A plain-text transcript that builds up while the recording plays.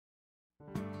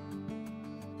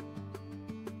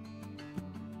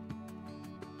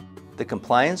The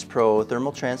Compliance Pro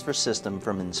thermal transfer system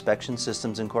from Inspection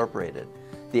Systems Incorporated,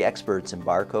 the experts in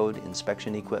barcode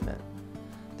inspection equipment.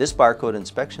 This barcode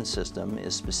inspection system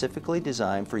is specifically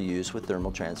designed for use with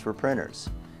thermal transfer printers.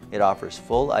 It offers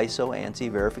full ISO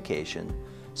ANSI verification,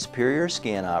 superior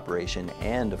scan operation,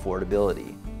 and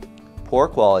affordability. Poor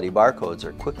quality barcodes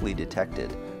are quickly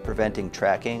detected, preventing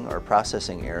tracking or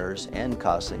processing errors and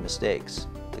costly mistakes.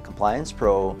 The Compliance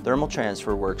Pro thermal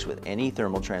transfer works with any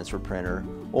thermal transfer printer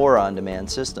or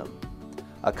on-demand system.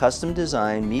 A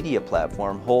custom-designed media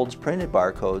platform holds printed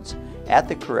barcodes at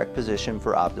the correct position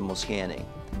for optimal scanning.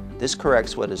 This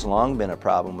corrects what has long been a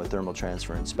problem with thermal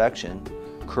transfer inspection: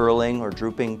 curling or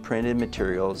drooping printed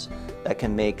materials that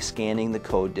can make scanning the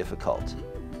code difficult.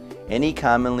 Any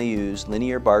commonly used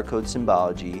linear barcode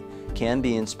symbology can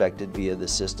be inspected via the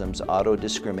system's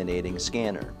auto-discriminating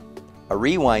scanner. A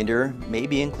rewinder may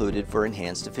be included for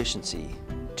enhanced efficiency.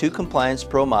 Two Compliance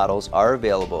Pro models are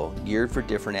available, geared for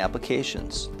different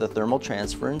applications: the Thermal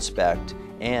Transfer Inspect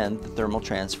and the Thermal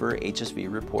Transfer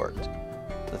HSV Report.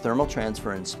 The Thermal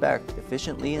Transfer Inspect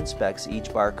efficiently inspects each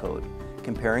barcode,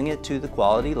 comparing it to the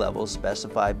quality levels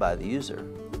specified by the user.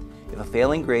 If a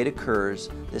failing grade occurs,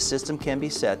 the system can be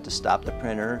set to stop the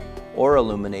printer or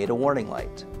illuminate a warning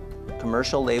light.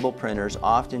 Commercial label printers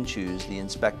often choose the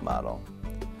Inspect model.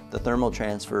 The Thermal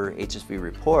Transfer HSV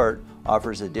Report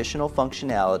offers additional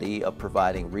functionality of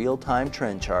providing real-time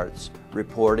trend charts,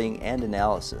 reporting, and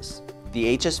analysis.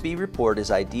 The HSV Report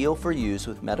is ideal for use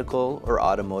with medical or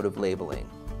automotive labeling.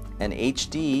 An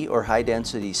HD or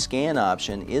high-density scan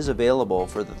option is available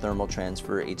for the Thermal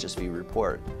Transfer HSV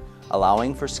Report,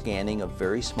 allowing for scanning of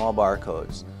very small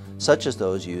barcodes, such as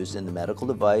those used in the medical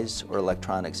device or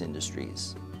electronics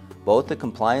industries. Both the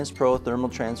Compliance Pro Thermal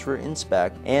Transfer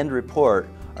Inspect and Report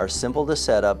are simple to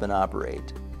set up and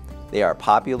operate. They are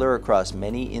popular across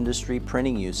many industry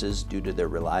printing uses due to their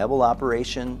reliable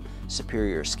operation,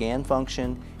 superior scan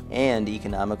function, and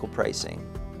economical pricing.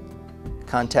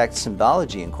 Contact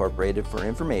Symbology Incorporated for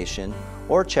information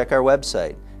or check our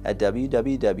website at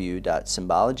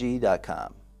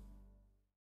www.symbology.com.